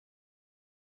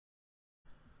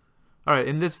Alright,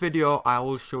 in this video I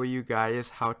will show you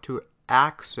guys how to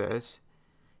access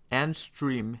and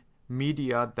stream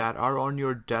media that are on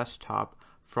your desktop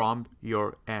from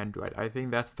your Android. I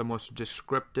think that's the most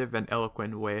descriptive and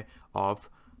eloquent way of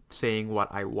saying what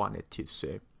I wanted to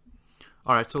say.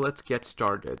 Alright, so let's get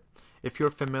started. If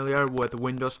you're familiar with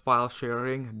Windows file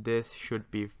sharing, this should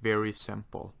be very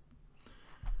simple.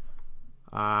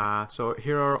 So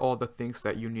here are all the things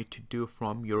that you need to do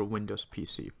from your Windows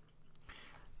PC.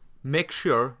 Make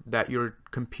sure that your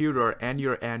computer and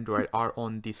your Android are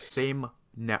on the same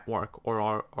network or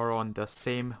are on the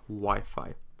same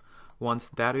Wi-Fi. Once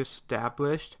that is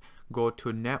established, go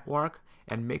to network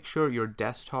and make sure your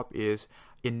desktop is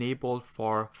enabled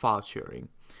for file sharing.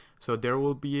 So there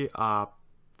will be a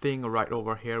thing right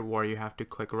over here where you have to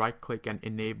right click and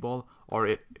enable, or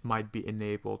it might be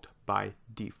enabled by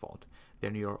default.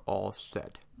 Then you're all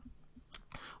set.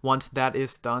 Once that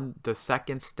is done, the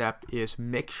second step is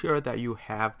make sure that you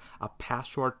have a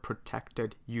password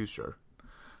protected user.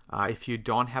 If you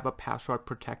don't have a password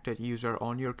protected user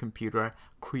on your computer,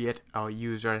 create a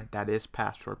user that is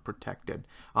password protected.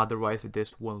 Otherwise,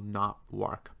 this will not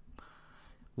work.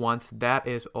 Once that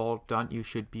is all done, you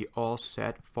should be all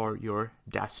set for your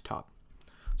desktop.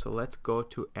 So let's go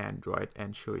to Android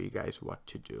and show you guys what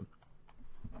to do.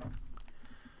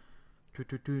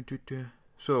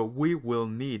 So we will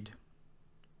need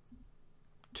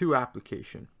two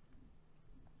applications.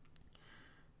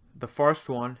 The first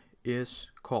one is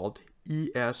called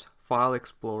ES File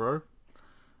Explorer.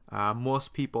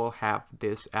 Most people have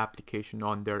this application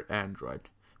on their Android.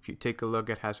 If you take a look,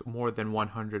 it has more than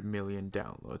 100 million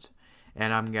downloads.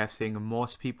 And I'm guessing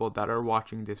most people that are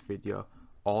watching this video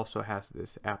also has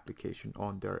this application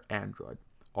on their Android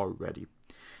already.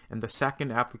 And the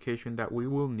second application that we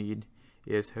will need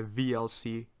is a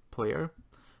VLC Player,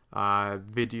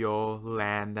 video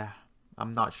land.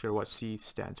 I'm not sure what C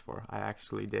stands for. I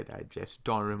actually did. I just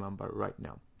don't remember right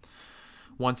now.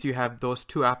 Once you have those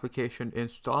two applications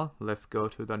installed, let's go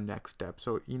to the next step.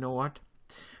 So you know what?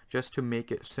 Just to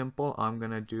make it simple, I'm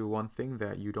gonna do one thing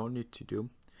that you don't need to do,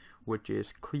 which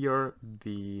is clear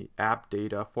the app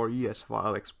data for ES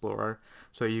File Explorer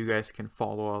so you guys can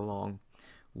follow along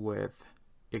with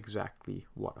exactly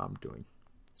what I'm doing.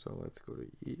 So let's go to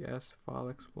ES File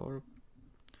Explorer,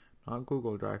 not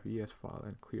Google Drive, ES File,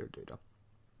 and clear data.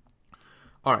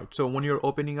 Alright, so when you're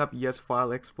opening up ES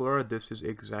File Explorer, this is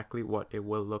exactly what it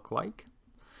will look like.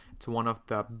 It's one of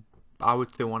the, I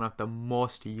would say, one of the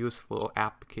most useful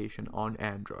application on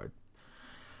Android.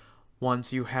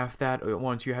 Once you have that,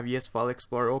 once you have ES File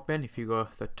Explorer open, if you go to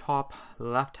the top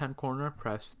left hand corner,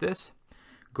 press this,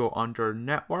 go under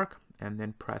network, and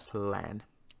then press LAN.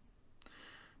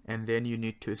 And then you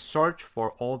need to search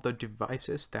for all the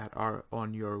devices that are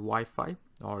on your Wi-Fi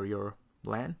or your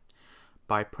LAN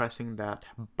by pressing that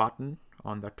button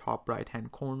on the top right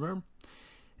hand corner.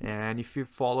 And if you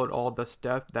followed all the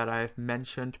steps that I've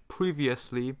mentioned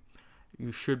previously,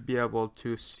 you should be able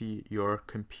to see your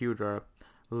computer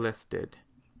listed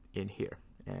in here.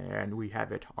 And we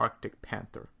have it Arctic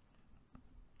Panther.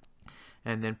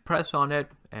 And then press on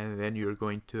it, and then you're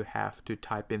going to have to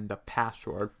type in the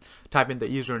password, type in the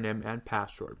username and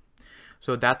password.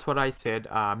 So that's what I said.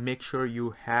 Make sure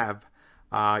you have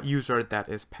a user that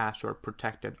is password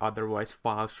protected, otherwise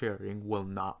file sharing will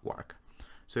not work.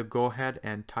 So go ahead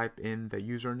and type in the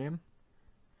username,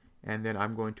 and then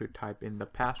I'm going to type in the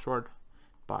password,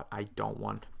 but I don't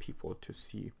want people to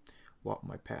see what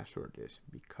my password is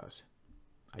because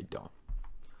I don't.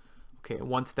 Okay,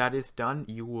 once that is done,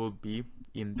 you will be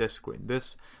in this screen.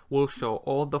 This will show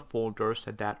all the folders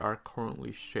that are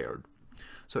currently shared.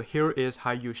 So here is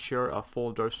how you share a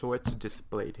folder, so it's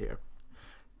displayed here.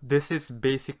 This is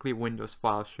basically Windows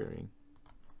file sharing.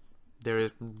 There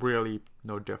is really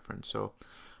no difference. So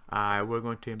we're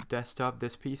going to desktop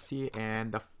this PC,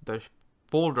 and the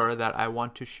folder that I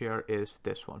want to share is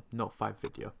this one, Note 5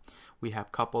 video. We have a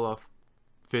couple of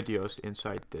videos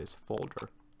inside this folder.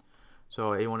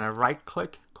 So you want to right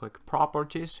click, click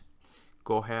properties,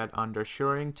 go ahead under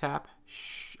sharing tab,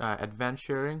 advanced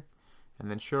sharing,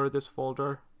 and then share this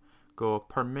folder, go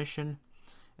permission,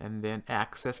 and then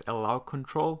access allow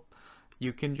control.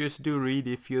 You can just do read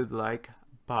if you'd like,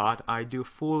 but I do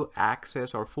full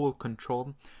access or full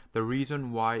control. The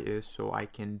reason why is so I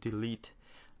can delete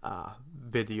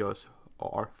videos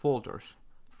or folders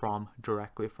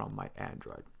directly from my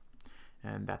Android,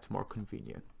 and that's more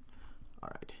convenient.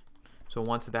 Alright. So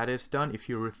once that is done, if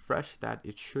you refresh that,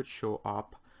 it should show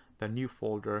up the new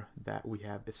folder that we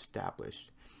have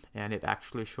established. And it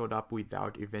actually showed up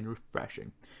without even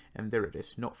refreshing. And there it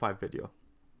is, Note 5 video.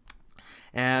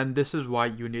 And this is why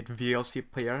you need VLC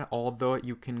Player. Although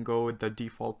you can go with the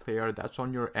default player that's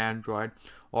on your Android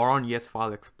or on ES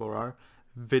File Explorer,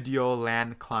 Video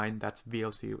LAN Client, that's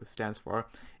VLC stands for,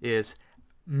 is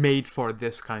made for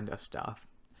this kind of stuff.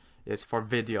 It's for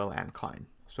Video LAN Client.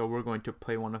 So we're going to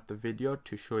play one of the video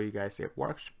to show you guys it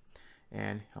works.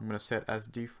 And I'm going to set as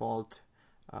default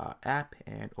app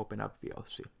and open up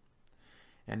VLC.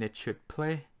 And it should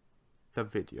play the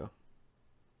video.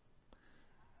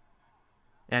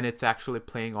 And it's actually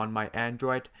playing on my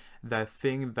Android. The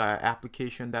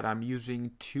application that I'm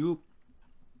using to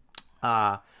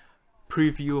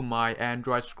preview my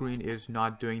Android screen is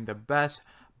not doing the best,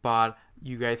 but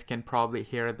you guys can probably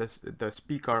hear the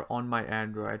speaker on my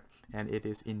Android, and it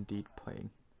is indeed playing.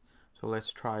 So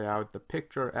let's try out the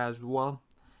picture as well,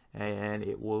 and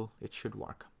it should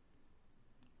work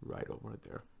right over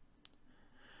there.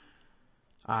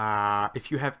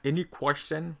 If you have any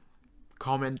question,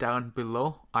 comment down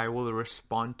below. I will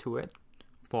respond to it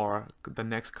for the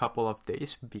next couple of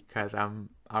days, because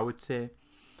I would say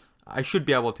I should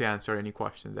be able to answer any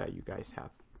questions that you guys have.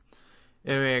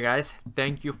 Anyway guys,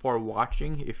 thank you for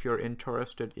watching. If you're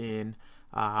interested in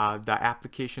the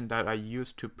application that I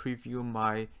use to preview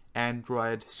my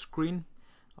Android screen,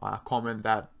 comment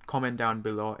down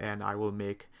below, and I will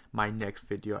make my next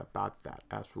video about that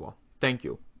as well. Thank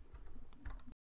you.